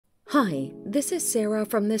Hi, this is Sarah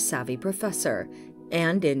from The Savvy Professor,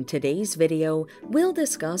 and in today's video, we'll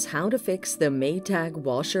discuss how to fix the Maytag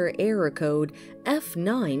washer error code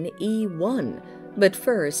F9E1. But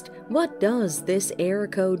first, what does this error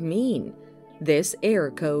code mean? This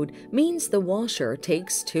error code means the washer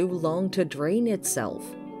takes too long to drain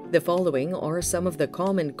itself. The following are some of the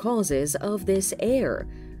common causes of this error.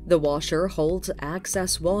 The washer holds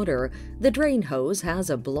excess water, the drain hose has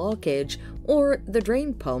a blockage, or the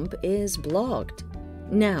drain pump is blocked.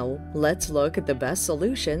 Now, let's look at the best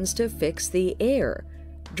solutions to fix the error.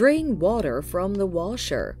 Drain water from the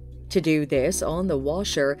washer. To do this on the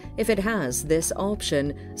washer, if it has this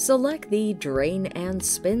option, select the Drain and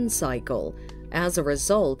Spin cycle. As a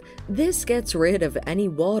result, this gets rid of any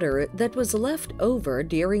water that was left over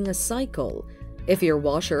during a cycle. If your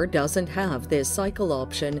washer doesn't have this cycle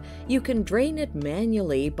option, you can drain it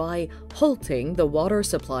manually by halting the water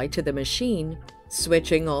supply to the machine,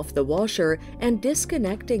 switching off the washer, and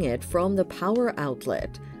disconnecting it from the power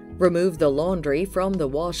outlet. Remove the laundry from the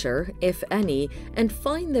washer, if any, and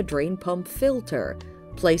find the drain pump filter.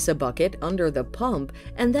 Place a bucket under the pump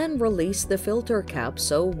and then release the filter cap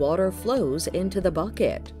so water flows into the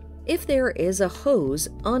bucket. If there is a hose,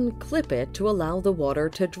 unclip it to allow the water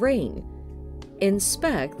to drain.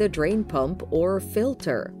 Inspect the drain pump or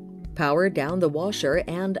filter. Power down the washer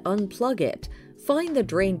and unplug it. Find the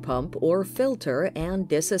drain pump or filter and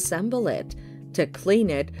disassemble it. To clean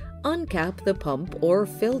it, uncap the pump or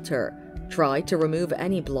filter. Try to remove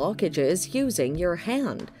any blockages using your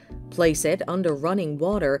hand. Place it under running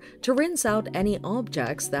water to rinse out any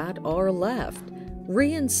objects that are left.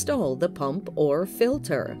 Reinstall the pump or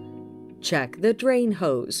filter. Check the drain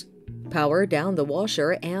hose. Power down the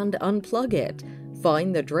washer and unplug it.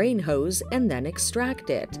 Find the drain hose and then extract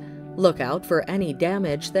it. Look out for any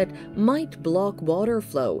damage that might block water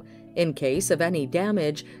flow. In case of any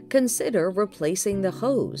damage, consider replacing the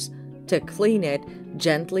hose. To clean it,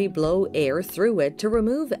 gently blow air through it to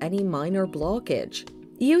remove any minor blockage.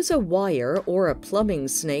 Use a wire or a plumbing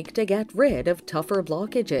snake to get rid of tougher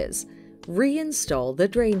blockages. Reinstall the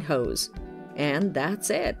drain hose. And that's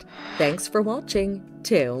it. Thanks for watching.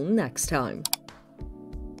 Till next time.